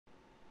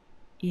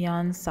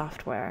Eon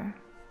Software,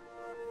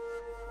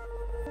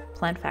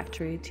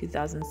 PlantFactory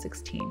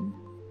 2016,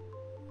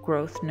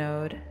 Growth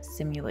Node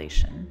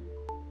Simulation.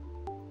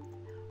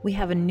 We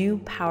have a new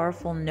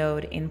powerful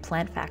node in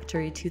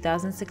PlantFactory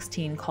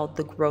 2016 called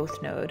the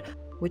Growth Node,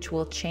 which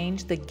will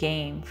change the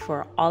game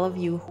for all of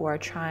you who are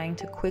trying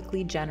to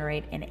quickly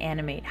generate and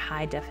animate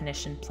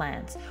high-definition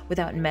plants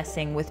without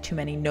messing with too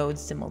many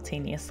nodes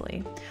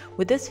simultaneously.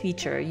 With this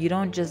feature, you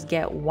don't just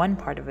get one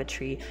part of a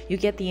tree, you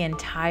get the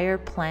entire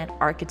plant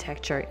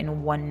architecture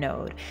in one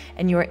node,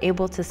 and you are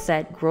able to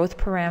set growth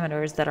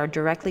parameters that are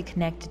directly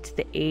connected to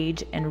the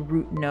age and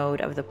root node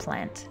of the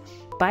plant.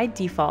 By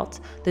default,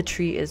 the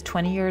tree is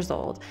 20 years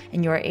old,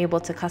 and you are able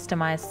to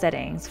customize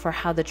settings for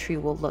how the tree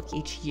will look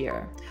each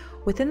year.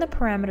 Within the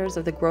parameters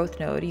of the growth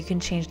node, you can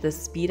change the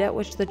speed at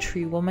which the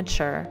tree will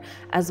mature,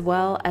 as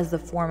well as the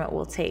form it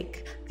will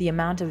take, the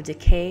amount of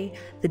decay,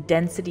 the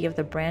density of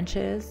the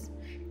branches,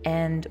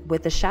 and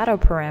with the shadow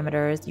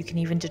parameters, you can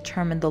even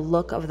determine the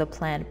look of the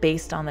plant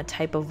based on the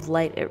type of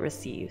light it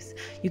receives.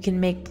 You can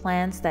make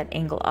plants that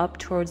angle up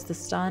towards the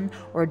sun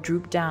or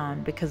droop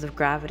down because of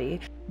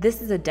gravity.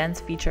 This is a dense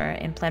feature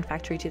in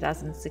PlantFactory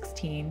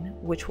 2016,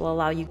 which will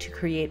allow you to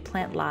create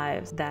plant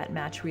lives that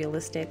match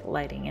realistic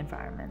lighting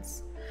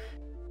environments.